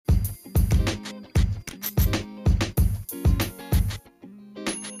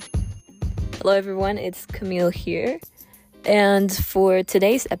Hello everyone, it's Camille here. And for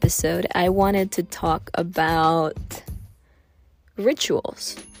today's episode, I wanted to talk about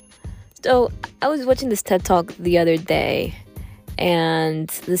rituals. So I was watching this TED Talk the other day, and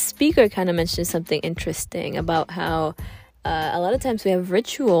the speaker kind of mentioned something interesting about how a lot of times we have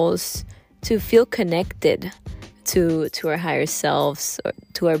rituals to feel connected to our higher selves, or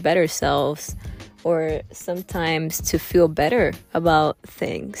to our better selves, or sometimes to feel better about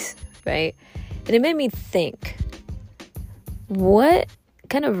things, right? And it made me think, what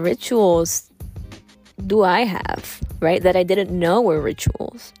kind of rituals do I have, right, that I didn't know were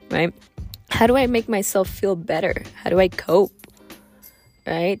rituals, right? How do I make myself feel better? How do I cope,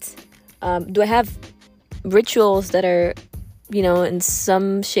 right? Do I have rituals that are, in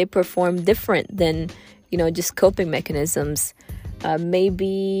some shape or form different than, just coping mechanisms?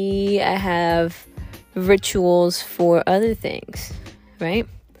 Maybe I have rituals for other things, right?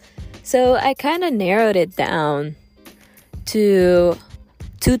 So I kind of narrowed it down to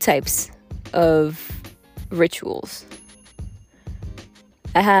two types of rituals.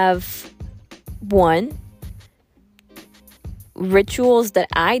 I have one, rituals that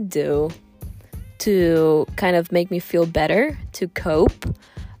I do to kind of make me feel better, to cope,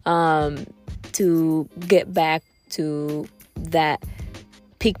 to get back to that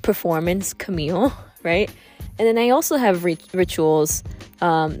peak performance Camille, right? And then I also have rituals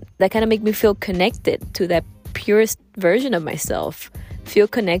that kind of make me feel connected to that purest version of myself, feel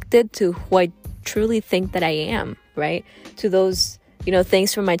connected to who I truly think that I am, right? To those,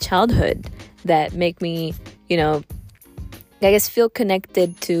 things from my childhood that make me, feel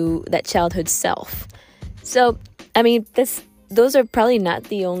connected to that childhood self. So, those are probably not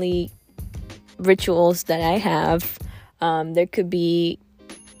the only rituals that I have. There could be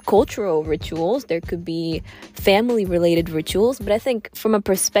cultural rituals, there could be family related rituals, but I think from a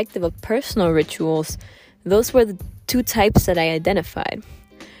perspective of personal rituals, those were the two types that I identified.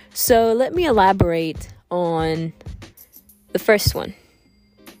 So let me elaborate on the first one.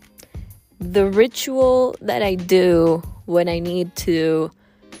 The ritual that I do when I need to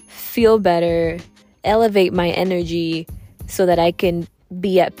feel better, elevate my energy so that I can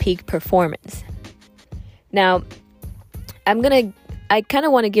be at peak performance. Now, I kind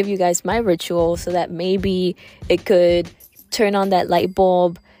of want to give you guys my ritual so that maybe it could turn on that light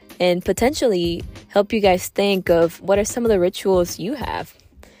bulb and potentially help you guys think of what are some of the rituals you have,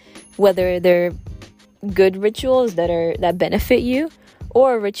 whether they're good rituals that benefit you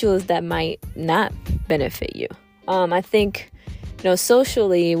or rituals that might not benefit you. I think,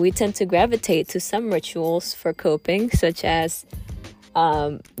 socially we tend to gravitate to some rituals for coping, such as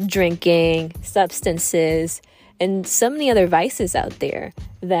drinking, substances, and so many other vices out there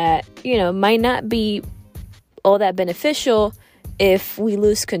that, might not be all that beneficial if we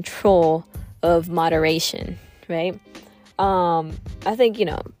lose control of moderation, right? I think,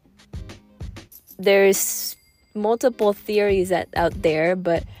 there's multiple theories out there,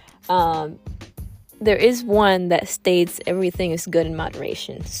 but there is one that states everything is good in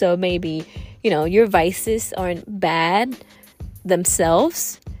moderation. So maybe, your vices aren't bad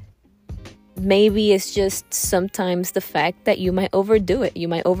themselves. Maybe it's just sometimes the fact that you might overdo it. You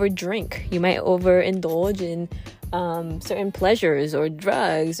might overdrink. You might overindulge in certain pleasures or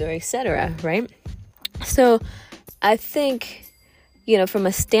drugs or etc., right? So I think, from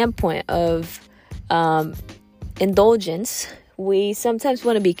a standpoint of indulgence, we sometimes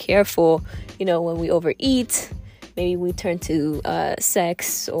want to be careful, when we overeat. Maybe we turn to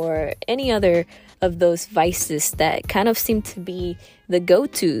sex or any other of those vices that kind of seem to be the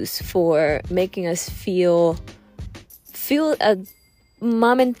go-tos for making us feel a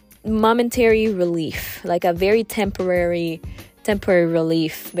momentary relief, like a very temporary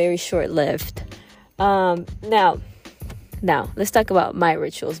relief, very short-lived. Now let's talk about my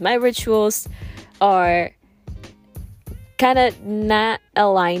rituals. My rituals are kind of not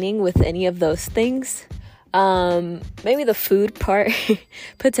aligning with any of those things. Maybe the food part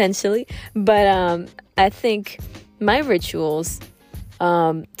potentially, but I think my rituals,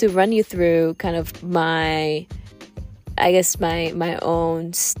 to run you through kind of my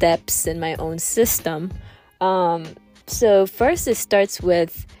own steps and my own system. So first it starts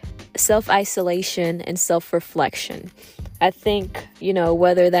with self-isolation and self-reflection. I think,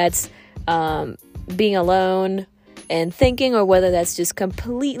 whether that's being alone and thinking, or whether that's just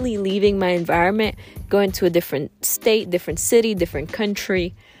completely leaving my environment, going to a different state, different city, different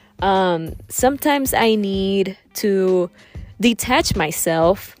country. Sometimes I need to detach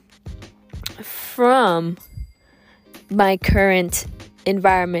myself from my current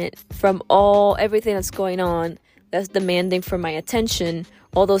environment, from everything that's going on that's demanding for my attention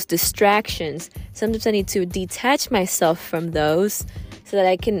all those distractions. Sometimes I need to detach myself from those so that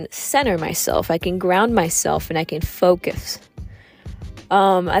I can center myself, I can ground myself, and I can focus.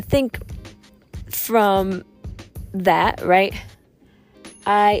 I think from that, right,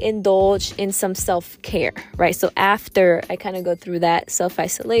 I indulge in some self-care, right? So after I kind of go through that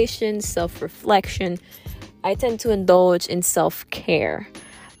self-isolation, self-reflection, I tend to indulge in self-care.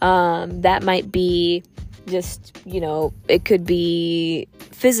 That might be just, it could be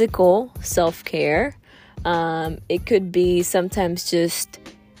physical self-care. It could be sometimes just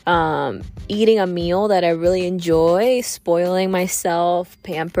eating a meal that I really enjoy, spoiling myself,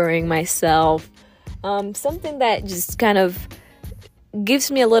 pampering myself. Something that just kind of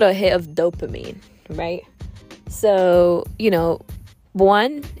gives me a little hit of dopamine, right? So,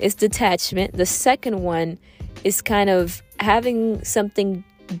 one is detachment. The second one is kind of having something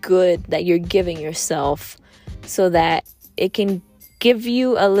good that you're giving yourself so that it can give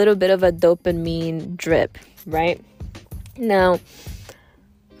you a little bit of a dopamine drip, right? Now,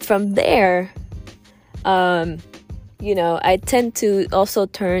 from there, I tend to also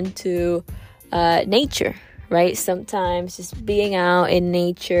turn to nature, right? Sometimes just being out in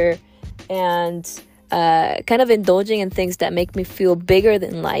nature and kind of indulging in things that make me feel bigger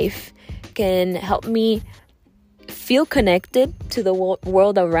than life can help me feel connected to the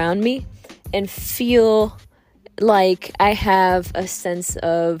world around me and feel like I have a sense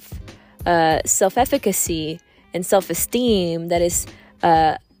of self-efficacy and self-esteem that is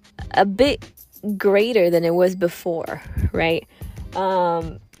a bit greater than it was before, right?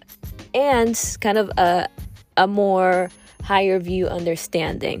 And kind of a more higher view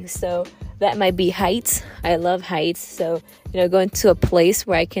understanding. So that might be heights. I love heights. So, going to a place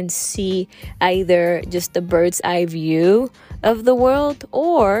where I can see either just the bird's eye view of the world,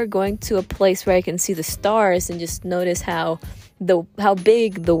 or going to a place where I can see the stars and just notice how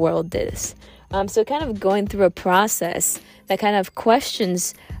big the world is. So kind of going through a process that kind of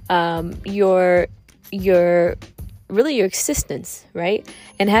questions your existence, right?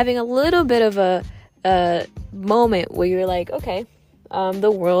 And having a little bit of a moment where you're like, okay,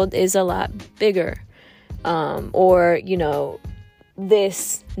 the world is a lot bigger, or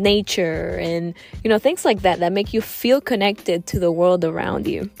this nature and things like that make you feel connected to the world around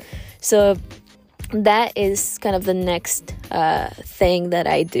you. So that is kind of the next thing that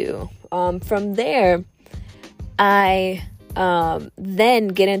I do. From there, I then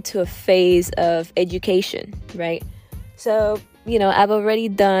get into a phase of education, right? So, I've already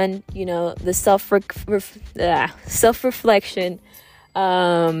done, the self-reflection.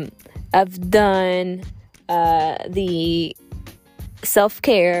 I've done the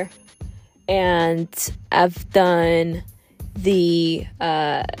self-care, and I've done the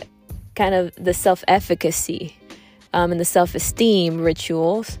kind of the self-efficacy and the self-esteem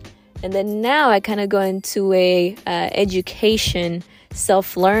rituals. And then now I kind of go into a education,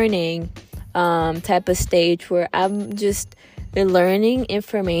 self-learning type of stage where I'm just learning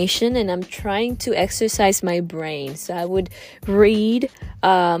information and I'm trying to exercise my brain. So I would read,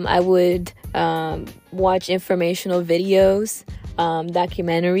 I would watch informational videos,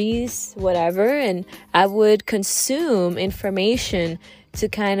 documentaries, whatever, and I would consume information to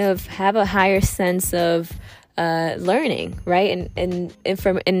kind of have a higher sense of learning, right? And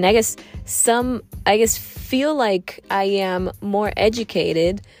I guess feel like I am more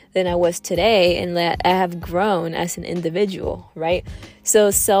educated than I was today, and that I have grown as an individual, right? So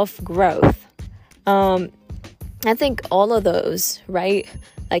self-growth. I think all of those, right?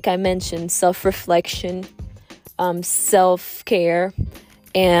 Like I mentioned, self-reflection, self-care,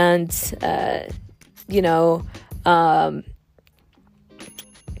 and kind of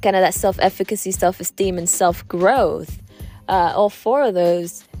that self-efficacy, self-esteem, and self-growth. All four of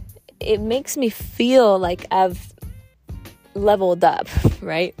those, it makes me feel like I've leveled up,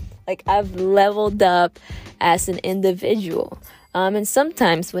 right? Like I've leveled up as an individual. And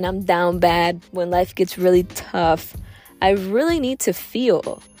sometimes when I'm down bad, when life gets really tough, I really need to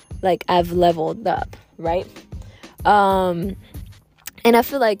feel like I've leveled up, right? And I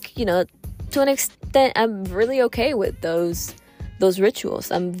feel like, to an extent, I'm really okay with those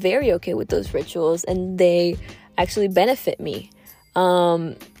rituals. I'm very okay with those rituals, and they actually benefit me.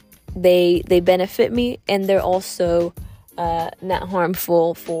 They benefit me, and they're also not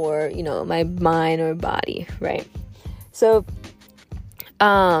harmful for my mind or body, right? So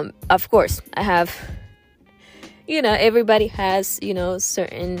of course I have everybody has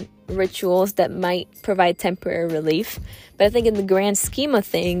certain rituals that might provide temporary relief, but I think in the grand scheme of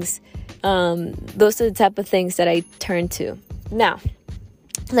things, those are the type of things that I turn to. Now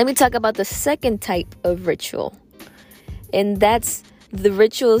let me talk about the second type of ritual, and that's the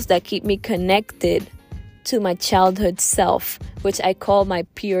rituals that keep me connected to my childhood self, which I call my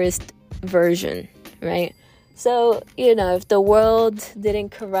purest version, right? So, if the world didn't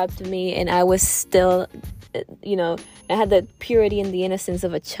corrupt me and I was still, I had the purity and the innocence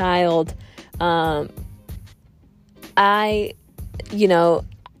of a child, I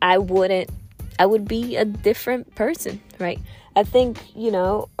would be a different person, right? I think,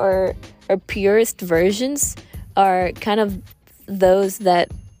 our purest versions are kind of those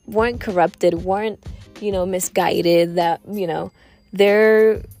that weren't corrupted, weren't, misguided, that,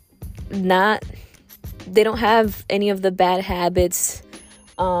 they don't have any of the bad habits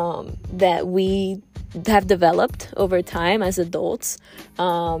that we have developed over time as adults.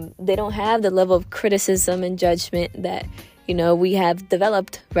 They don't have the level of criticism and judgment that, we have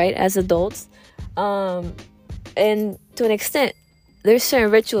developed, right, as adults. And to an extent, there's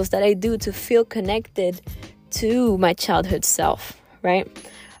certain rituals that I do to feel connected to my childhood self, right?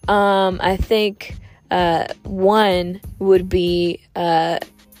 I think one would be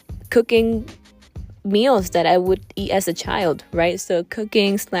cooking meals that I would eat as a child, right? So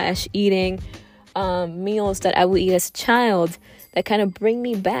cooking / eating meals that I would eat as a child that kind of bring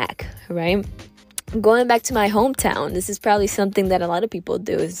me back, right? Going back to my hometown. This is probably something that a lot of people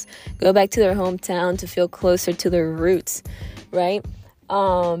do, is go back to their hometown to feel closer to their roots, right?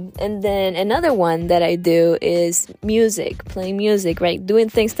 And then another one that I do is playing music, right? Doing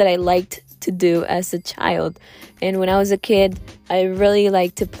things that I liked to do as a child. And when I was a kid, I really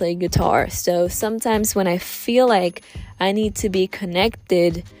liked to play guitar. So sometimes when I feel like I need to be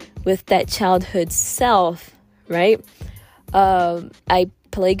connected with that childhood self, right? I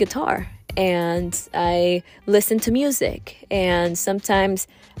play guitar and I listen to music, and sometimes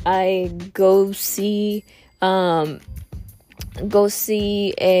I go see an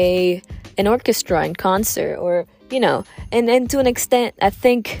orchestra in concert, or and to an extent, I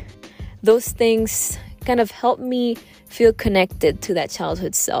think those things kind of help me feel connected to that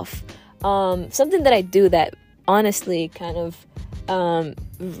childhood self. Something that I do that honestly kind of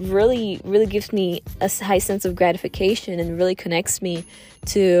really gives me a high sense of gratification and really connects me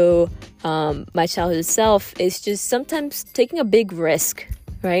to my childhood self is just sometimes taking a big risk,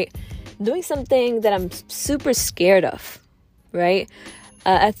 right? Doing something that I'm super scared of, right?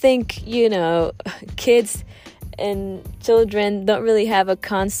 I think, kids and children don't really have a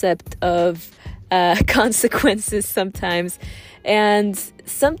concept of consequences sometimes. And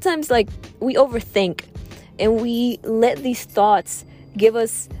sometimes, we overthink and we let these thoughts give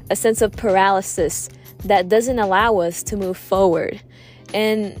us a sense of paralysis that doesn't allow us to move forward.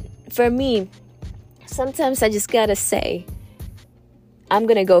 And for me, sometimes I just gotta say, I'm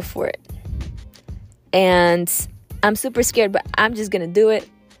gonna go for it. And I'm super scared, but I'm just gonna do it.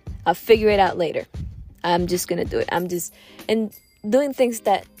 I'll figure it out later. I'm just gonna do it. And doing things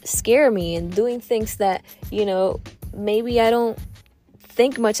that scare me, and doing things that, maybe I don't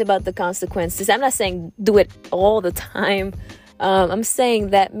think much about the consequences. I'm not saying do it all the time. I'm saying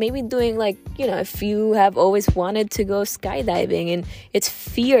that maybe doing if you have always wanted to go skydiving and it's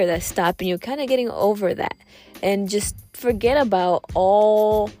fear that's stopping you, kind of getting over that and just forget about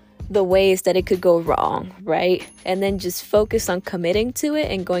all the ways that it could go wrong, right? And then just focus on committing to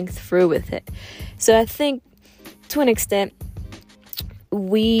it and going through with it. So I think to an extent,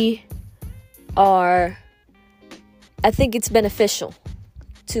 I think it's beneficial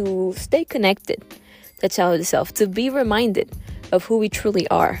to stay connected to childhood self, to be reminded of who we truly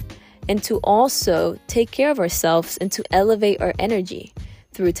are, and to also take care of ourselves and to elevate our energy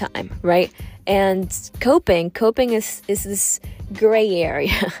through time, right? And coping is this gray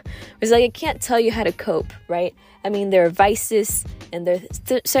area. It's I can't tell you how to cope, right? I mean, there are vices and there are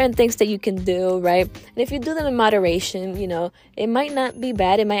certain things that you can do, right? And if you do them in moderation, it might not be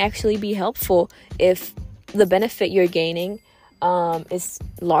bad. It might actually be helpful if the benefit you're gaining is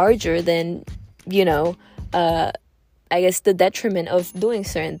larger than, I guess the detriment of doing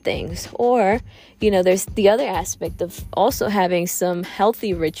certain things. Or, there's the other aspect of also having some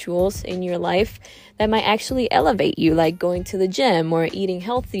healthy rituals in your life that might actually elevate you, like going to the gym or eating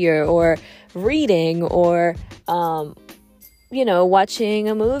healthier or reading or, watching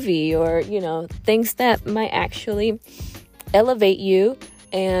a movie or, things that might actually elevate you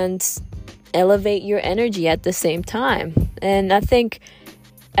and elevate your energy at the same time. And I think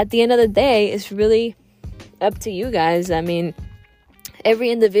at the end of the day, it's really up to you guys. I mean, every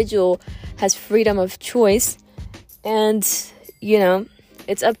individual has freedom of choice, and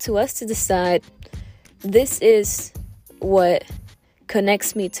it's up to us to decide, this is what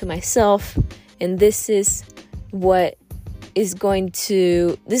connects me to myself, and this is what is this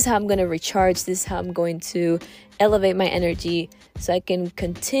is how I'm going to recharge. This is how I'm going to elevate my energy so I can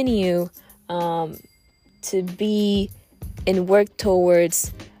continue to be and work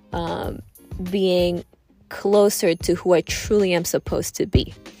towards being closer to who I truly am supposed to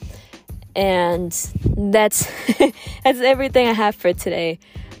be. And that's that's everything I have for today.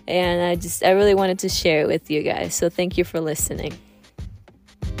 And I really wanted to share it with you guys. So thank you for listening.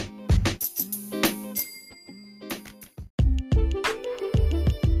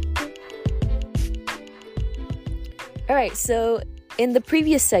 All right, so in the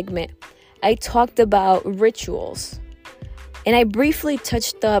previous segment, I talked about rituals, and I briefly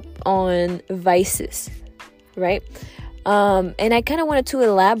touched up on vices, right? And I kind of wanted to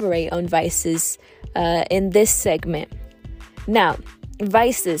elaborate on vices in this segment. Now,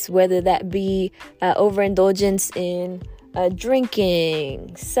 vices, whether that be overindulgence in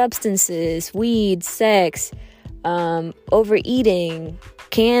drinking, substances, weed, sex, overeating,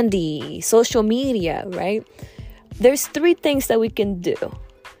 candy, social media, right? There's 3 things that we can do.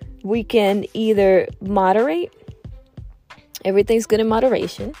 We can either moderate, everything's good in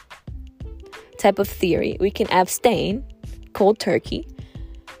moderation, type of theory. We can abstain, cold turkey,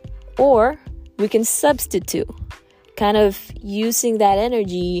 or we can substitute, kind of using that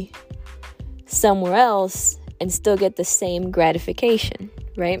energy somewhere else and still get the same gratification,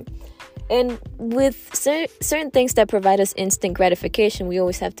 right? And with certain things that provide us instant gratification, we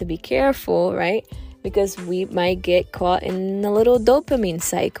always have to be careful, right? Because we might get caught in a little dopamine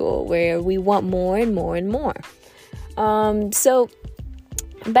cycle where we want more and more and more. So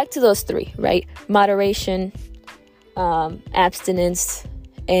back to those 3, right? Moderation, abstinence,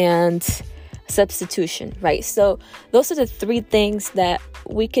 and substitution, right? So those are the 3 things that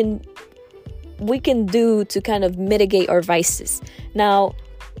we can do to kind of mitigate our vices. Now,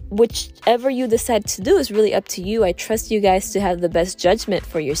 whichever you decide to do is really up to you. I trust you guys to have the best judgment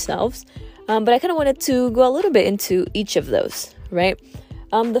for yourselves. But I kind of wanted to go a little bit into each of those, right?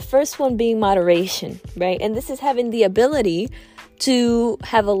 The first one being moderation, right? And this is having the ability to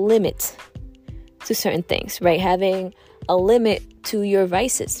have a limit to certain things, right? Having a limit to your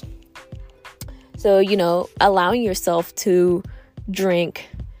vices. So, allowing yourself to drink,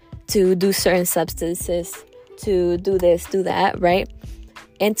 to do certain substances, to do this, do that, right?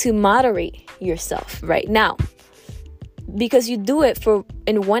 And to moderate yourself, right? Now, because you do it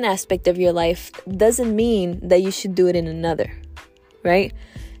in one aspect of your life doesn't mean that you should do it in another, right?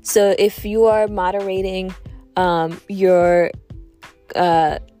 So if you are moderating your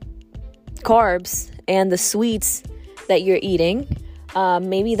carbs and the sweets that you're eating,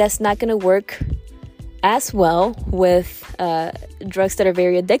 maybe that's not going to work as well with drugs that are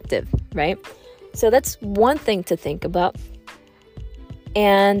very addictive, right? So that's one thing to think about.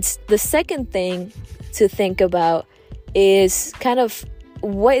 And the second thing to think about is kind of,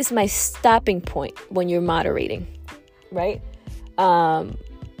 what is my stopping point when you're moderating, right? How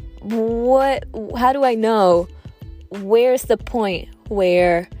do I know where's the point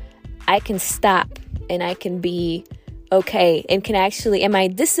where I can stop and I can be okay and am I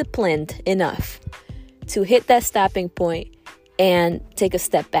disciplined enough to hit that stopping point and take a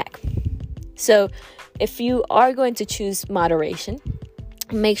step back? So if you are going to choose moderation,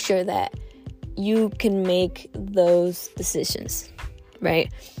 make sure that you can make those decisions,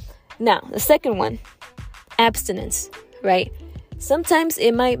 right? Now, the second one, abstinence, right? Sometimes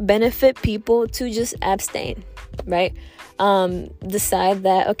it might benefit people to just abstain, right? Decide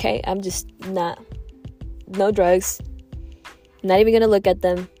that, okay, I'm just no drugs, not even going to look at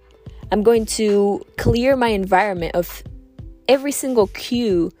them. I'm going to clear my environment of every single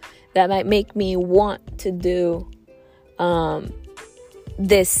cue that might make me want to do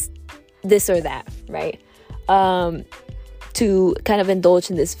this or that, right? To kind of indulge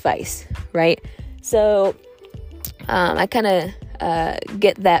in this vice, right? So I kind of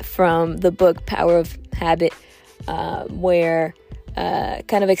get that from the book Power of Habit, where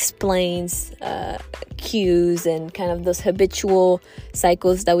kind of explains cues and kind of those habitual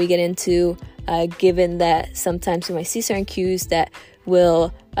cycles that we get into, given that sometimes we might see certain cues that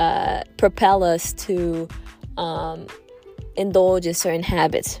will propel us to indulge in certain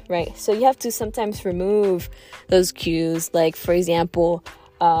habits, right? So you have to sometimes remove those cues, like, for example,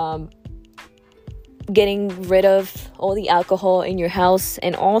 getting rid of all the alcohol in your house,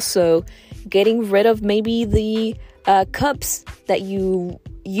 and also getting rid of maybe the cups that you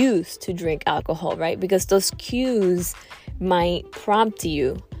use to drink alcohol, right? Because those cues might prompt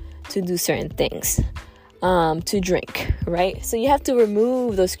you to do certain things, to drink, right? So you have to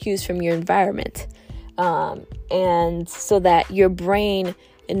remove those cues from your environment, and so that your brain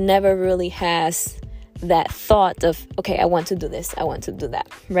never really has that thought of, okay, I want to do this, I want to do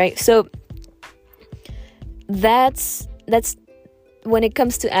that, right? So that's when it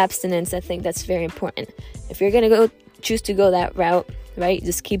comes to abstinence, I think that's very important. If you're going to choose to go that route, right,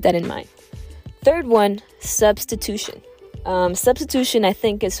 just keep that in mind. Third one, substitution. Substitution, I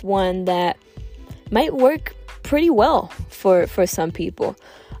think, is one that might work pretty well for some people.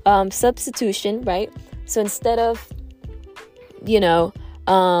 Substitution, right? So instead of,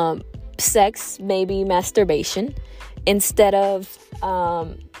 sex, maybe masturbation. Instead of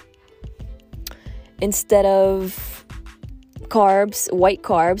carbs, white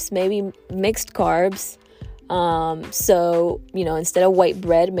carbs, maybe mixed carbs. So, instead of white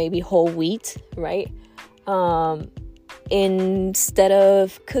bread, maybe whole wheat, right? Instead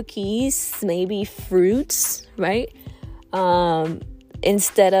of cookies, maybe fruits, right?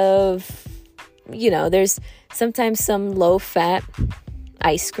 Instead of, there's sometimes some low-fat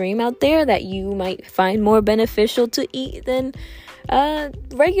ice cream out there that you might find more beneficial to eat than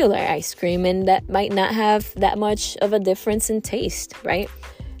regular ice cream, and that might not have that much of a difference in taste, right?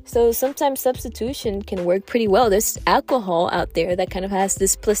 So sometimes substitution can work pretty well. There's alcohol out there that kind of has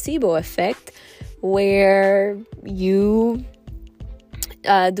this placebo effect where you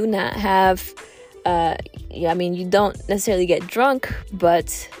do not have, you don't necessarily get drunk,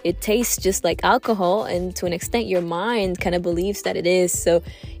 but it tastes just like alcohol, and to an extent your mind kind of believes that it is. So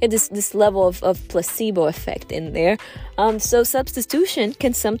this level of placebo effect in there. So substitution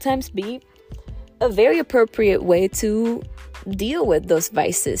can sometimes be a very appropriate way to deal with those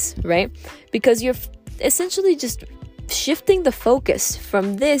vices, right? Because you're essentially just shifting the focus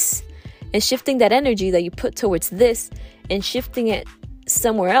from this and shifting that energy that you put towards this and shifting it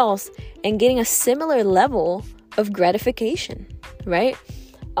somewhere else and getting a similar level of gratification, right?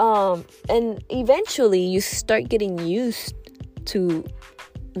 And eventually you start getting used to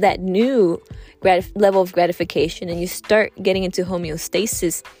that new level of gratification, and you start getting into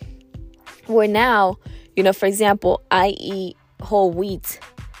homeostasis where now, for example, I eat whole wheat,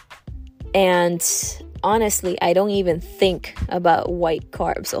 and honestly, I don't even think about white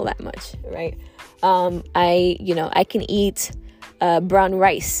carbs all that much, right? I can eat brown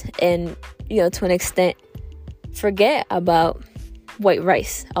rice and, to an extent, forget about white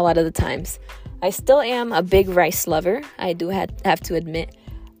rice a lot of the times. I still am a big rice lover, I do have to admit.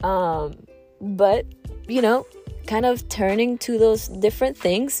 But, kind of turning to those different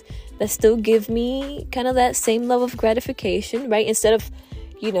things that still give me kind of that same level of gratification, right? Instead of,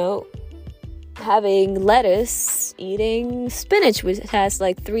 having lettuce, eating spinach, which has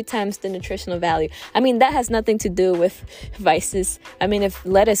like 3 times the nutritional value. I mean, that has nothing to do with vices. I mean, if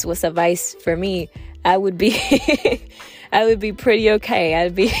lettuce was a vice for me, I would be I would be pretty okay.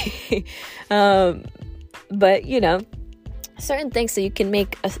 I'd be but certain things that you can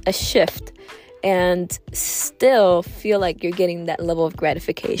make a shift and still feel like you're getting that level of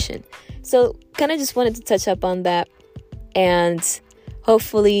gratification. So kind of just wanted to touch up on that, and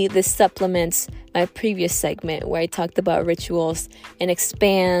hopefully this supplements my previous segment where I talked about rituals and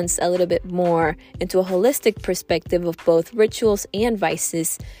expands a little bit more into a holistic perspective of both rituals and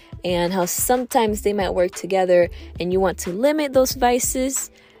vices, and how sometimes they might work together and you want to limit those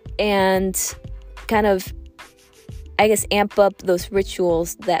vices and kind of, amp up those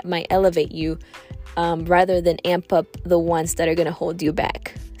rituals that might elevate you rather than amp up the ones that are going to hold you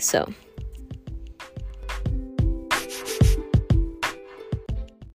back. So